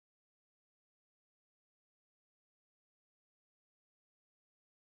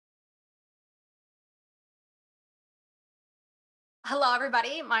Hello,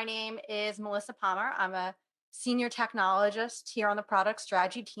 everybody. My name is Melissa Palmer. I'm a senior technologist here on the product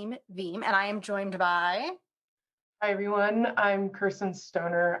strategy team at Veeam, and I am joined by. Hi, everyone. I'm Kirsten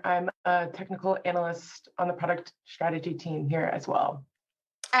Stoner. I'm a technical analyst on the product strategy team here as well.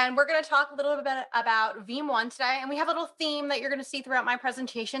 And we're going to talk a little bit about Veeam ONE today. And we have a little theme that you're going to see throughout my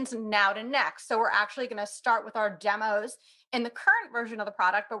presentations now to next. So we're actually going to start with our demos in the current version of the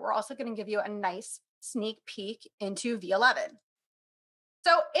product, but we're also going to give you a nice sneak peek into V11.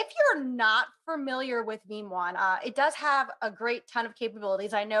 So if you're not familiar with Veeam ONE, it does have a great ton of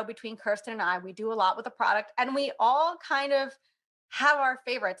capabilities. I know between Kirsten and I, we do a lot with the product, and we all kind of have our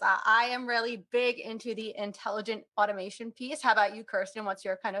favorites. I am really big into the intelligent automation piece. How about you, Kirsten? What's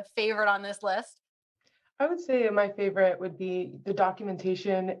your kind of favorite on this list? I would say my favorite would be the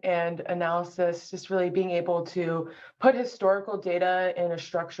documentation and analysis, just really being able to put historical data in a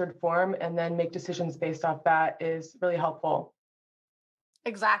structured form and then make decisions based off that is really helpful.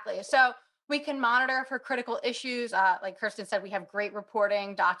 Exactly. So we can monitor for critical issues. Like Kirsten said, we have great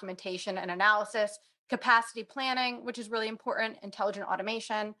reporting, documentation, and analysis, capacity planning, which is really important, intelligent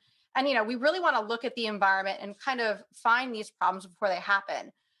automation. And, we really want to look at the environment and kind of find these problems before they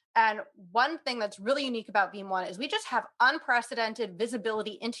happen. And one thing that's really unique about Veeam ONE is we just have unprecedented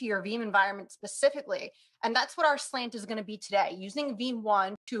visibility into your Veeam environment specifically. And that's what our slant is going to be today, using Veeam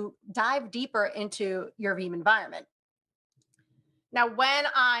ONE to dive deeper into your Veeam environment. Now, when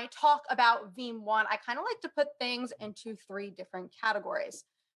I talk about Veeam ONE, I kind of like to put things into three different categories.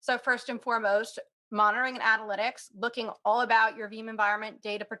 So first and foremost, monitoring and analytics, looking all about your Veeam environment,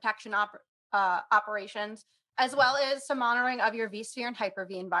 data protection operations, as well as some monitoring of your vSphere and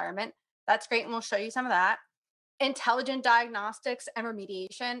Hyper-V environment. That's great, and we'll show you some of that. Intelligent diagnostics and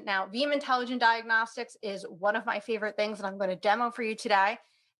remediation. Now, Veeam Intelligent Diagnostics is one of my favorite things that I'm going to demo for you today.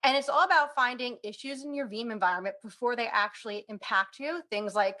 And it's all about finding issues in your Veeam environment before they actually impact you,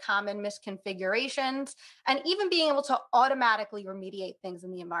 things like common misconfigurations, and even being able to automatically remediate things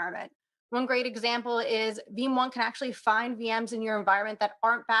in the environment. One great example is Veeam ONE can actually find VMs in your environment that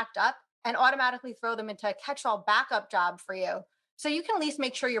aren't backed up and automatically throw them into a catch-all backup job for you. So you can at least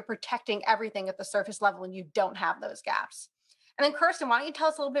make sure you're protecting everything at the surface level and you don't have those gaps. And then Kirsten, why don't you tell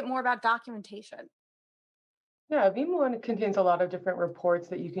us a little bit more about documentation? Yeah, Veeam ONE contains a lot of different reports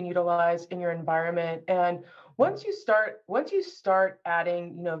that you can utilize in your environment. And once you start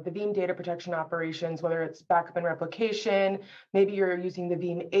adding, the Veeam data protection operations, whether it's backup and replication, maybe you're using the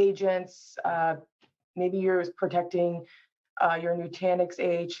Veeam agents, maybe you're protecting your Nutanix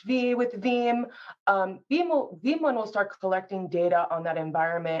AHV with Veeam. Veeam ONE will start collecting data on that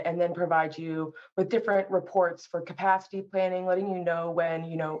environment and then provide you with different reports for capacity planning, letting you know when,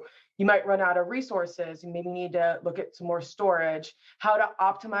 you might run out of resources. You maybe need to look at some more storage, how to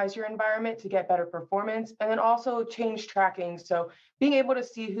optimize your environment to get better performance, and then also change tracking. So being able to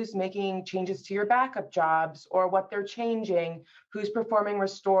see who's making changes to your backup jobs or what they're changing, who's performing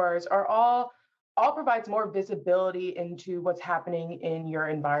restores, are all provides more visibility into what's happening in your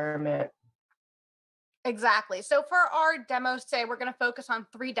environment. Exactly. So for our demos today, we're going to focus on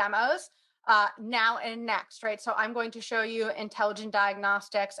three demos, now and next, right? So I'm going to show you intelligent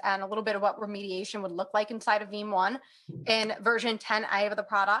diagnostics and a little bit of what remediation would look like inside of Veeam ONE in version 10A of the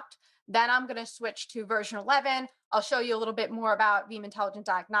product. Then I'm going to switch to version 11. I'll show you a little bit more about Veeam Intelligent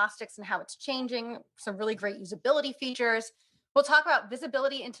Diagnostics and how it's changing, some really great usability features. We'll talk about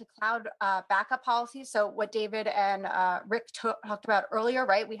visibility into cloud backup policies. So what David and Rick talked about earlier,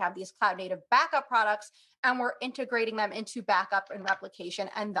 right? We have these cloud native backup products and we're integrating them into backup and replication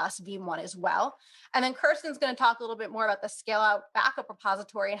and thus Veeam ONE as well. And then Kirsten's going to talk a little bit more about the scale out backup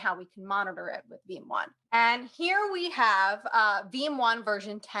repository and how we can monitor it with Veeam ONE. And here we have Veeam ONE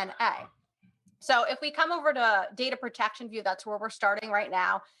version 10A. So if we come over to data protection view, that's where we're starting right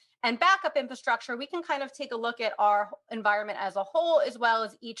now. And backup infrastructure, we can kind of take a look at our environment as a whole, as well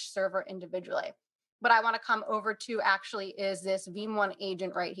as each server individually. What I want to come over to actually is this Veeam ONE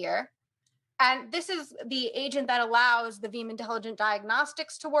agent right here. And this is the agent that allows the Veeam Intelligent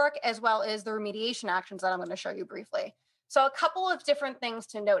Diagnostics to work, as well as the remediation actions that I'm going to show you briefly. So a couple of different things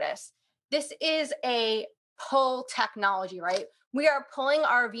to notice. This is a pull technology, right? We are pulling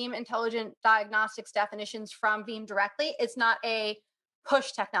our Veeam Intelligent Diagnostics definitions from Veeam directly. It's not a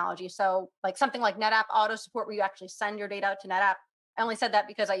push technology. So like something like NetApp auto support where you actually send your data out to NetApp. I only said that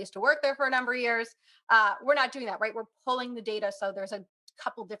because I used to work there for a number of years. We're not doing that, right? We're pulling the data. So there's a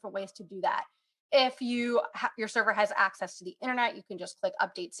couple different ways to do that. If your server has access to the internet, you can just click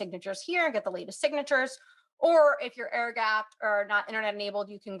update signatures here and get the latest signatures. Or if you're air gapped or not internet enabled,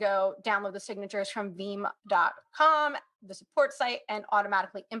 you can go download the signatures from veeam.com, the support site, and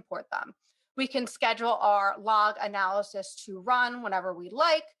automatically import them. We can schedule our log analysis to run whenever we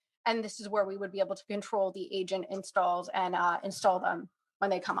like. And this is where we would be able to control the agent installs and install them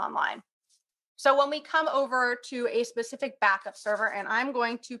when they come online. So when we come over to a specific backup server, and I'm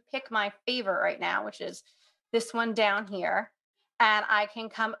going to pick my favorite right now, which is this one down here, and I can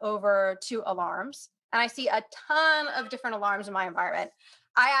come over to alarms, and I see a ton of different alarms in my environment.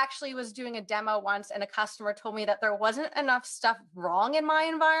 I actually was doing a demo once, and a customer told me that there wasn't enough stuff wrong in my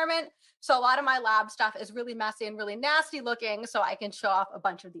environment. So a lot of my lab stuff is really messy and really nasty looking, so I can show off a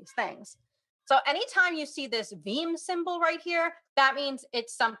bunch of these things. So anytime you see this Veeam symbol right here, that means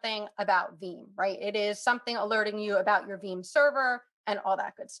it's something about Veeam, right? It is something alerting you about your Veeam server and all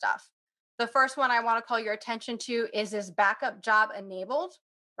that good stuff. The first one I want to call your attention to is this backup job enabled,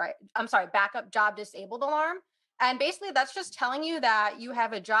 right? I'm sorry, backup job disabled alarm. And basically that's just telling you that you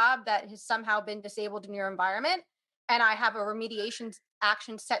have a job that has somehow been disabled in your environment. And I have a remediation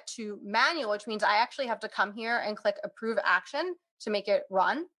action set to manual, which means I actually have to come here and click approve action to make it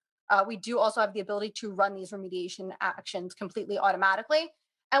run. We do also have the ability to run these remediation actions completely automatically.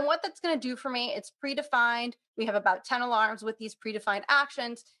 And what that's going to do for me, it's predefined. We have about 10 alarms with these predefined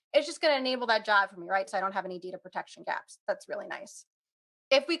actions. It's just going to enable that job for me, right? So I don't have any data protection gaps. That's really nice.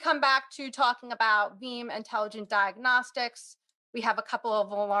 If we come back to talking about Veeam Intelligent Diagnostics, we have a couple of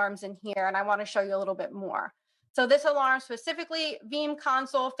alarms in here, and I want to show you a little bit more. So this alarm specifically, Veeam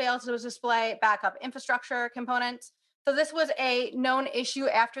console fails to display backup infrastructure components. So this was a known issue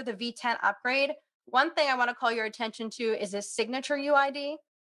after the V10 upgrade. One thing I want to call your attention to is this signature UID.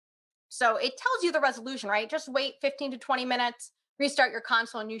 So it tells you the resolution, right? Just wait 15 to 20 minutes, restart your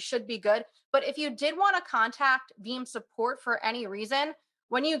console, and you should be good. But if you did want to contact Veeam support for any reason,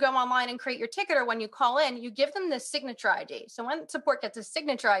 when you go online and create your ticket or when you call in, you give them this signature ID. So when support gets a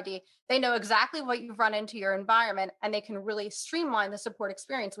signature ID, they know exactly what you've run into your environment, and they can really streamline the support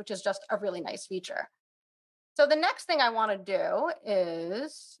experience, which is just a really nice feature. So the next thing I want to do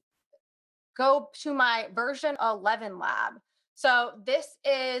is go to my version 11 lab. So this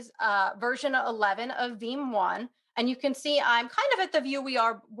is version 11 of Veeam ONE. And you can see I'm kind of at the view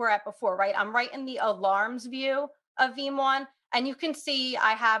we're at before, right? I'm right in the alarms view of Veeam ONE. And you can see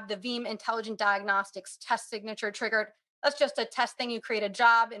I have the Veeam Intelligent Diagnostics test signature triggered. That's just a test thing. You create a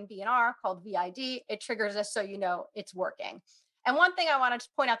job in VNR called VID. It triggers this so you know it's working. And one thing I wanted to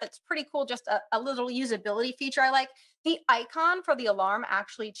point out that's pretty cool, just a little usability feature I like, the icon for the alarm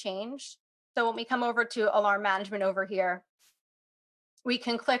actually changed. So when we come over to alarm management over here, we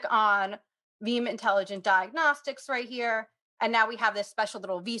can click on Veeam Intelligent Diagnostics right here. And now we have this special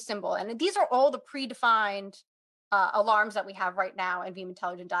little V symbol. And these are all the predefined alarms that we have right now in Veeam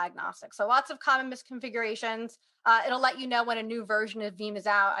Intelligent Diagnostics. So lots of common misconfigurations. It'll let you know when a new version of Veeam is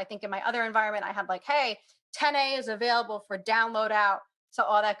out. I think in my other environment, I had like, hey, 10A is available for download out. So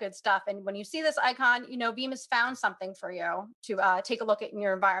all that good stuff. And when you see this icon, you know, Veeam has found something for you to take a look at in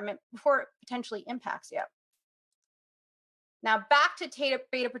your environment before it potentially impacts you. Now back to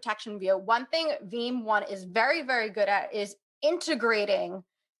data protection view. One thing Veeam ONE is very, very good at is integrating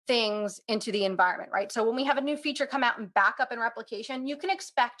things into the environment, right? So when we have a new feature come out in backup and replication, you can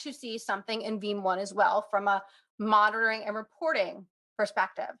expect to see something in Veeam ONE as well from a monitoring and reporting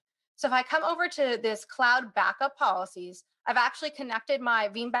perspective. So if I come over to this cloud backup policies, I've actually connected my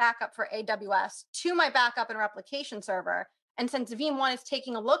Veeam backup for AWS to my backup and replication server. And since Veeam ONE is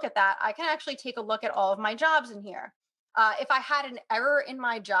taking a look at that, I can actually take a look at all of my jobs in here. If I had an error in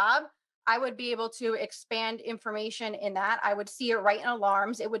my job, I would be able to expand information in that. I would see it right in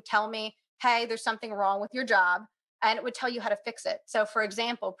alarms. It would tell me, hey, there's something wrong with your job, and it would tell you how to fix it. So for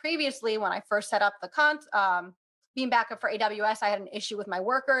example, previously when I first set up the Veeam backup for AWS, I had an issue with my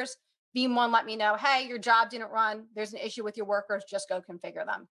workers. Veeam ONE let me know, hey, your job didn't run. There's an issue with your workers. Just go configure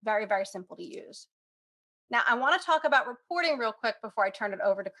them. Very, very simple to use. Now, I want to talk about reporting real quick before I turn it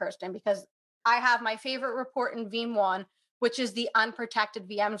over to Kirsten, because I have my favorite report in Veeam ONE, which is the unprotected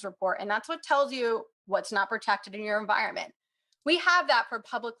VMs report. And that's what tells you what's not protected in your environment. We have that for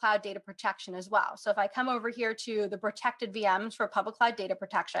public cloud data protection as well. So if I come over here to the protected VMs for public cloud data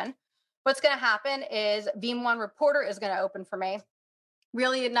protection, what's going to happen is Veeam ONE Reporter is going to open for me.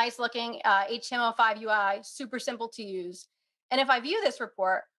 Really nice looking HTML5 UI, super simple to use. And if I view this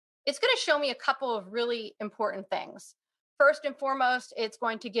report, it's going to show me a couple of really important things. First and foremost, it's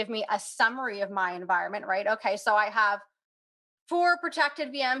going to give me a summary of my environment, right? Okay, so I have 4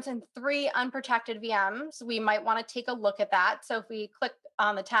 protected VMs and 3 unprotected VMs. We might want to take a look at that. So if we click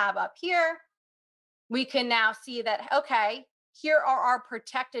on the tab up here, we can now see that, okay, here are our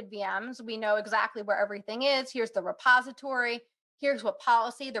protected VMs. We know exactly where everything is. Here's the repository. Here's what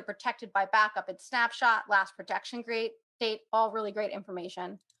policy. They're protected by backup and snapshot, last protection date, all really great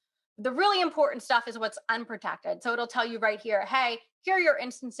information. The really important stuff is what's unprotected. So it'll tell you right here, hey, here are your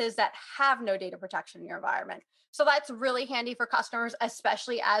instances that have no data protection in your environment. So that's really handy for customers,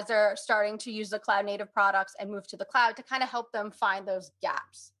 especially as they're starting to use the cloud native products and move to the cloud to kind of help them find those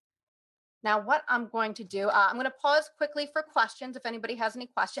gaps. Now, what I'm going to do, I'm going to pause quickly for questions. If anybody has any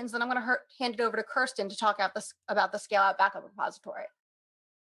questions, then I'm going to hand it over to Kirsten to talk about the scale out backup repository.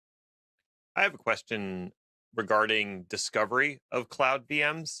 I have a question regarding discovery of cloud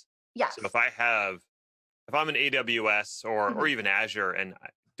VMs. Yes. So if I'm an AWS or even Azure, and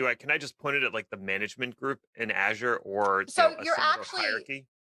can I just point it at like the management group in Azure, or so a you're similar actually hierarchy?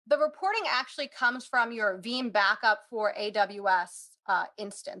 The reporting actually comes from your Veeam backup for AWS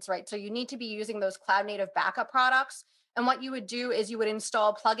instance, right? So you need to be using those cloud native backup products. And what you would do is you would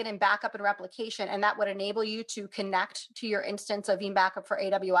install plugin and backup and replication, and that would enable you to connect to your instance of Veeam backup for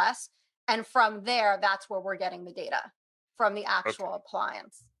AWS. And from there, that's where we're getting the data from the actual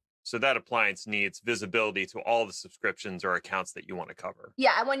appliance. So that appliance needs visibility to all the subscriptions or accounts that you want to cover.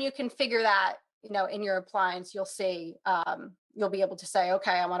 Yeah, and when you configure that, in your appliance, you'll see, you'll be able to say,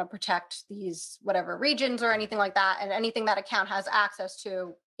 okay, I want to protect these whatever regions or anything like that, and anything that account has access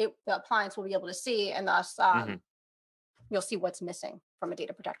to, the appliance will be able to see, and thus you'll see what's missing from a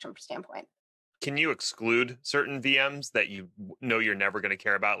data protection standpoint. Can you exclude certain VMs that you know you're never going to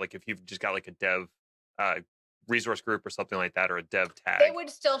care about? Like if you've just got like a dev resource group or something like that, or a dev tag? They would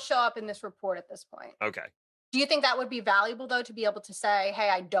still show up in this report at this point. Okay. Do you think that would be valuable, though, to be able to say, hey,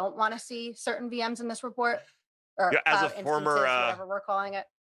 I don't want to see certain VMs in this report? Or as a former, whatever we're calling it.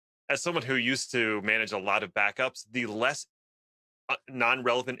 As someone who used to manage a lot of backups, the less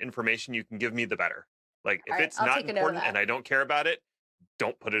non-relevant information you can give me, the better. Like if it's not important and I don't care about it,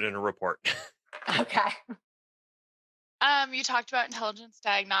 don't put it in a report. Okay. You talked about intelligence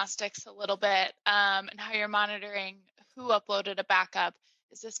diagnostics a little bit, and how you're monitoring who uploaded a backup.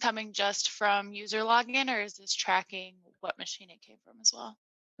 Is this coming just from user login, or is this tracking what machine it came from as well?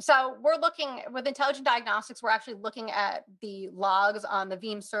 So we're looking with intelligent diagnostics, we're actually looking at the logs on the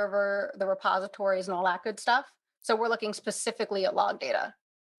Veeam server, the repositories, and all that good stuff. So we're looking specifically at log data.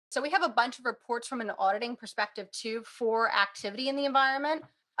 So we have a bunch of reports from an auditing perspective too for activity in the environment,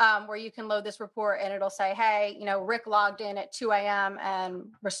 where you can load this report and it'll say, hey, Rick logged in at 2 a.m. and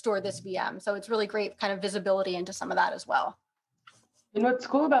restored this VM. So it's really great kind of visibility into some of that as well. And what's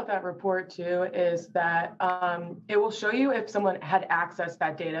cool about that report too is that it will show you if someone had accessed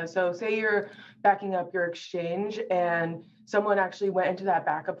that data. So say you're backing up your Exchange and someone actually went into that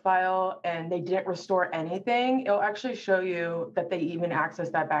backup file and they didn't restore anything, it'll actually show you that they even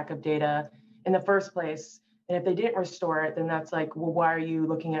accessed that backup data in the first place. And if they didn't restore it, then that's like, well, why are you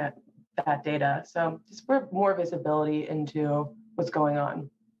looking at that data? So just for more visibility into what's going on.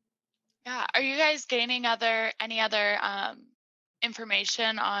 Yeah. Are you guys gaining any other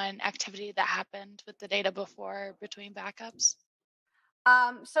information on activity that happened with the data before between backups?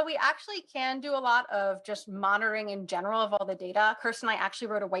 So we actually can do a lot of just monitoring in general of all the data. Kirsten and I actually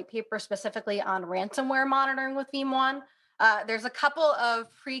wrote a white paper specifically on ransomware monitoring with Veeam ONE. There's a couple of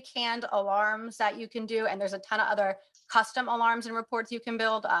pre-canned alarms that you can do, and there's a ton of other custom alarms and reports you can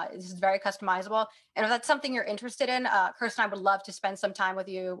build. This is very customizable. And if that's something you're interested in, Kirsten and I would love to spend some time with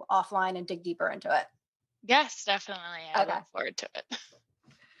you offline and dig deeper into it. Yes, definitely. I look forward to it.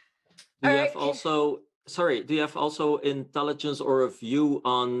 Do you have also intelligence or a view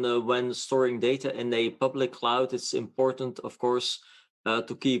on when storing data in a public cloud? It's important, of course,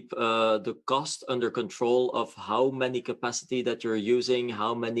 to keep the cost under control of how many capacity that you're using,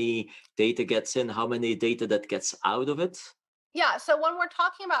 how many data gets in, how many data that gets out of it. Yeah, so when we're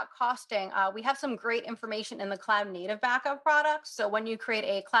talking about costing, we have some great information in the cloud native backup products. So when you create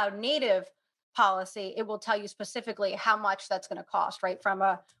a cloud native policy, it will tell you specifically how much that's going to cost, right? From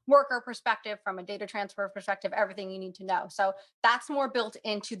a worker perspective, from a data transfer perspective, everything you need to know. So that's more built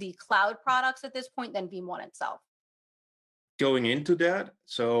into the cloud products at this point than Veeam ONE itself. Going into that,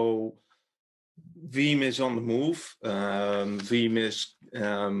 so Veeam is on the move. Veeam is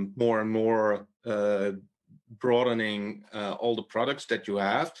more and more broadening all the products that you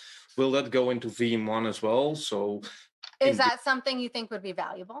have. Will that go into Veeam ONE as well? So is that something you think would be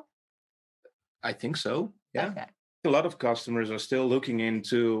valuable? I think so. Yeah. Okay. A lot of customers are still looking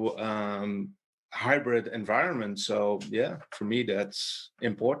into hybrid environments. So yeah, for me, that's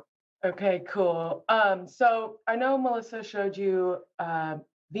important. Okay, cool. So I know Melissa showed you Veeam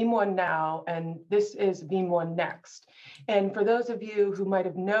ONE Now, and this is Veeam ONE Next. And for those of you who might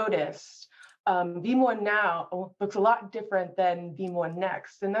have noticed, Veeam ONE Now looks a lot different than Veeam ONE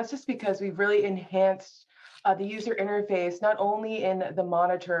Next. And that's just because we've really enhanced the user interface, not only in the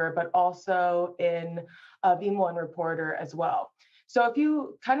monitor, but also in Veeam ONE Reporter as well. So if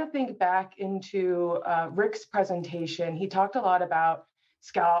you kind of think back into Rick's presentation, he talked a lot about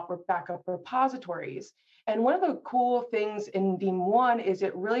scale or backup repositories. And one of the cool things in Veeam ONE is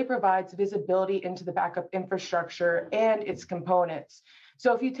it really provides visibility into the backup infrastructure and its components.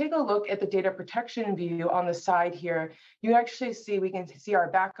 So if you take a look at the data protection view on the side here, you actually see, we can see our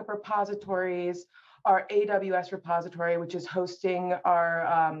backup repositories, our AWS repository, which is hosting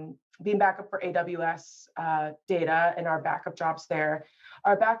our Veeam backup for AWS data and our backup jobs there,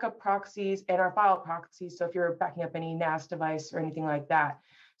 our backup proxies and our file proxies. So if you're backing up any NAS device or anything like that.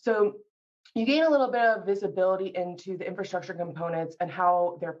 So you gain a little bit of visibility into the infrastructure components and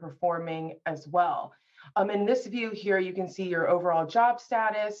how they're performing as well. In this view here, you can see your overall job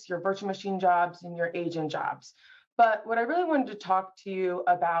status, your virtual machine jobs, and your agent jobs. But what I really wanted to talk to you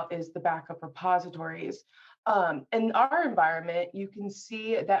about is the backup repositories. In our environment, you can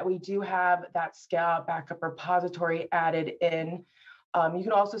see that we do have that scale backup repository added in. You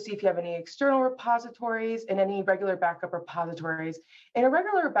can also see if you have any external repositories and any regular backup repositories. And a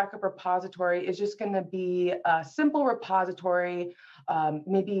regular backup repository is just going to be a simple repository.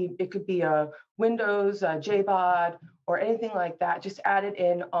 Maybe it could be a Windows, a JBOD, or anything like that, just added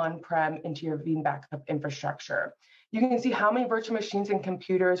in on-prem into your Veeam backup infrastructure. You can see how many virtual machines and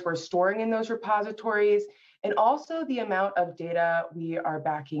computers we're storing in those repositories, and also the amount of data we are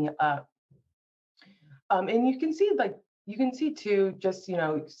backing up. And you can see too, just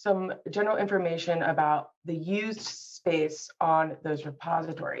some general information about the used space on those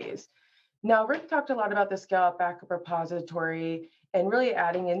repositories. Now, Rick talked a lot about the scale-up backup repository and really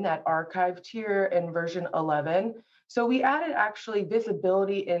adding in that archive tier in version 11. So we added actually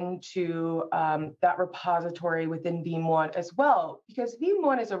visibility into that repository within Veeam ONE as well, because Veeam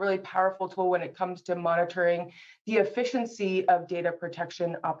ONE is a really powerful tool when it comes to monitoring the efficiency of data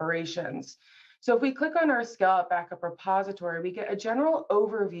protection operations. So if we click on our scale-up backup repository, we get a general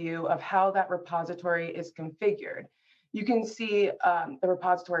overview of how that repository is configured. You can see the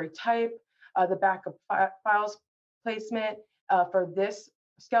repository type, the backup files placement. For this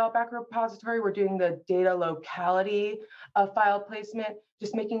scale-up backup repository, we're doing the data locality file placement,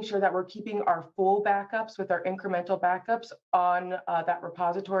 just making sure that we're keeping our full backups with our incremental backups on that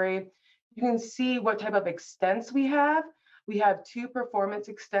repository. You can see what type of extents we have. We have 2 performance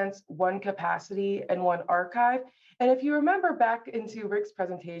extents, 1 capacity, and 1 archive. And if you remember back into Rick's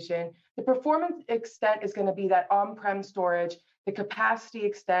presentation, the performance extent is going to be that on-prem storage, the capacity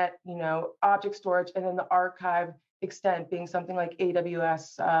extent, object storage, and then the archive extent being something like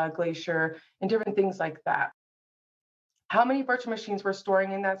AWS, Glacier, and different things like that. How many virtual machines we're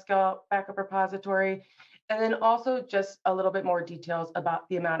storing in that scale backup repository, and then also just a little bit more details about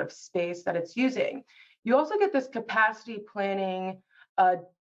the amount of space that it's using. You also get this capacity planning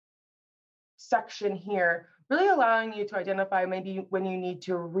section here, really allowing you to identify maybe when you need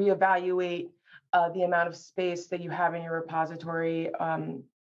to reevaluate the amount of space that you have in your repository and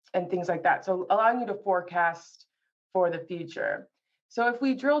things like that. So allowing you to forecast for the future. So if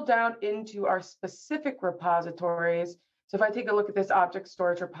we drill down into our specific repositories, so if I take a look at this object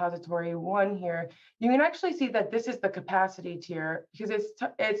storage repository 1 here, you can actually see that this is the capacity tier because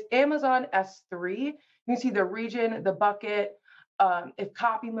it's Amazon S3. You can see the region, the bucket, if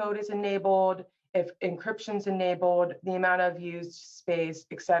copy mode is enabled, if encryption's enabled, the amount of used space,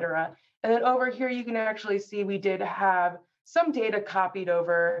 etc. And then over here, you can actually see we did have some data copied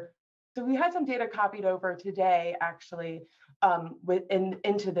over. So we had some data copied over today, actually,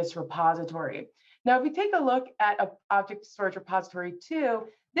 into this repository. Now, if we take a look at object storage repository 2,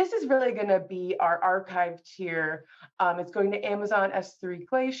 this is really going to be our archive tier. It's going to Amazon S3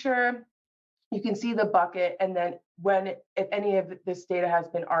 Glacier. You can see the bucket, and then if any of this data has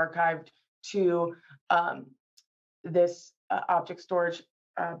been archived to this object storage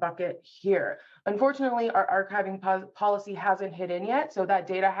bucket here. Unfortunately, our archiving policy hasn't hit in yet, so that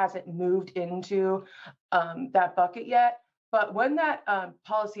data hasn't moved into that bucket yet. But when that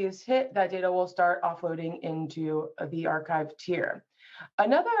policy is hit, that data will start offloading into the archive tier.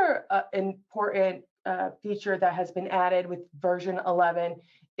 Another important feature that has been added with version 11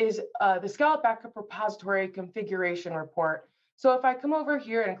 is the scale-up backup repository configuration report. So if I come over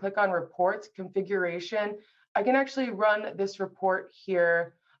here and click on reports configuration, I can actually run this report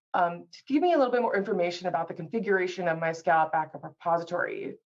here to give me a little bit more information about the configuration of my scale-up backup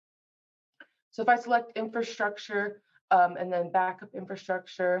repository. So if I select infrastructure and then backup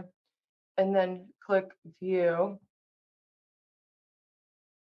infrastructure, and then click view,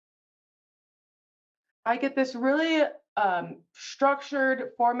 I get this really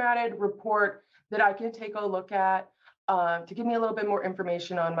structured, formatted report that I can take a look at to give me a little bit more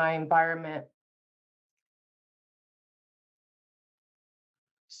information on my environment.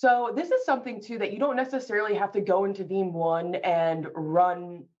 So this is something too that you don't necessarily have to go into Veeam ONE and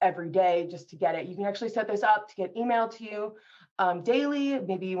run every day just to get it. You can actually set this up to get emailed to you daily.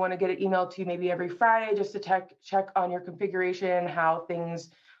 Maybe you want to get it emailed to you maybe every Friday just to check on your configuration, how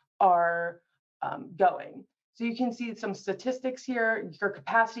things are going. So you can see some statistics here, your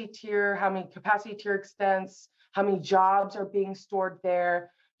capacity tier, how many capacity tier extents, how many jobs are being stored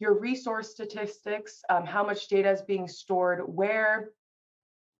there, your resource statistics, how much data is being stored where,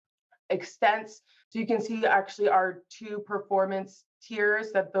 extents. So you can see actually our 2 performance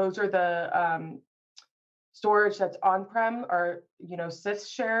tiers, that those are the storage that's on-prem or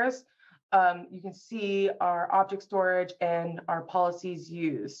sys shares. You can see our object storage and our policies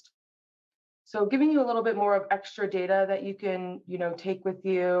used. So giving you a little bit more of extra data that you can take with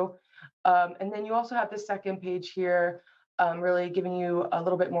you. And then you also have the second page here, really giving you a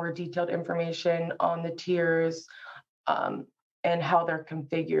little bit more detailed information on the tiers and how they're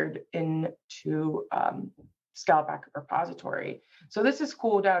configured into Scala Backup Repository. So this is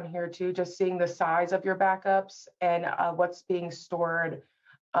cool down here too, just seeing the size of your backups and what's being stored,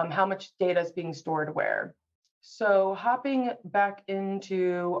 how much data is being stored where. So hopping back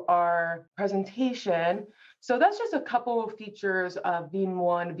into our presentation. So that's just a couple of features of Veeam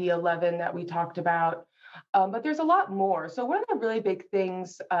ONE v11 that we talked about. But there's a lot more. So one of the really big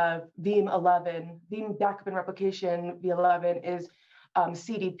things of Veeam 11, Veeam Backup and Replication v11 is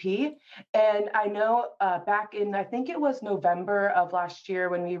CDP. And I know back in, I think it was November of last year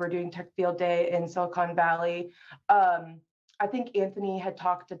when we were doing Tech Field Day in Silicon Valley, I think Anthony had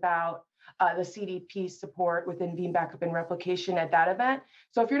talked about the CDP support within Veeam Backup and Replication at that event.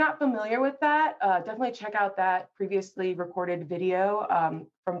 So if you're not familiar with that, definitely check out that previously recorded video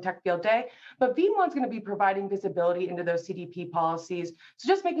from Tech Field Day. But Veeam ONE's going to be providing visibility into those CDP policies. So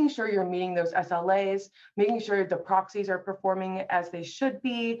just making sure you're meeting those SLAs, making sure the proxies are performing as they should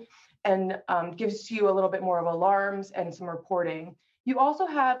be, and gives you a little bit more of alarms and some reporting. You also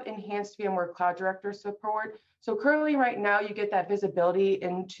have enhanced VMware Cloud Director support. So currently right now you get that visibility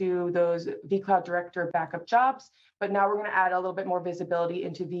into those vCloud Director backup jobs, but now we're going to add a little bit more visibility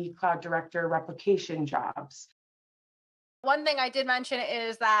into vCloud Director replication jobs. One thing I did mention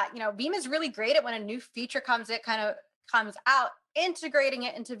is that, Veeam is really great at when a new feature comes out, integrating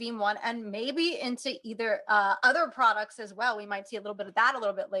it into Veeam ONE and maybe into either other products as well. We might see a little bit of that a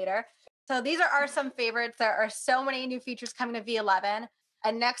little bit later. So these are some favorites. There are so many new features coming to V11.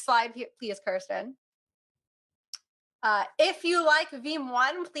 And next slide, please, Kirsten. If you like Veeam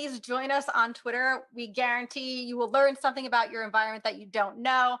ONE, please join us on Twitter. We guarantee you will learn something about your environment that you don't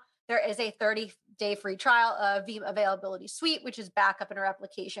know. There is a 30-day free trial of Veeam Availability Suite, which is backup and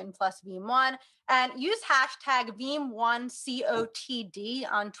replication plus Veeam ONE. And use hashtag Veeam ONE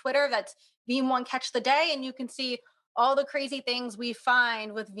COTD on Twitter. That's Veeam ONE Catch the Day. And you can see all the crazy things we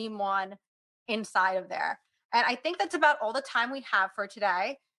find with Veeam ONE inside of there. And I think that's about all the time we have for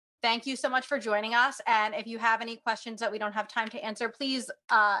today. Thank you so much for joining us. And if you have any questions that we don't have time to answer, please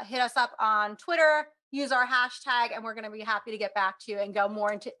hit us up on Twitter, use our hashtag, and we're going to be happy to get back to you and go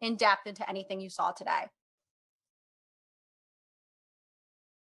more in depth into anything you saw today.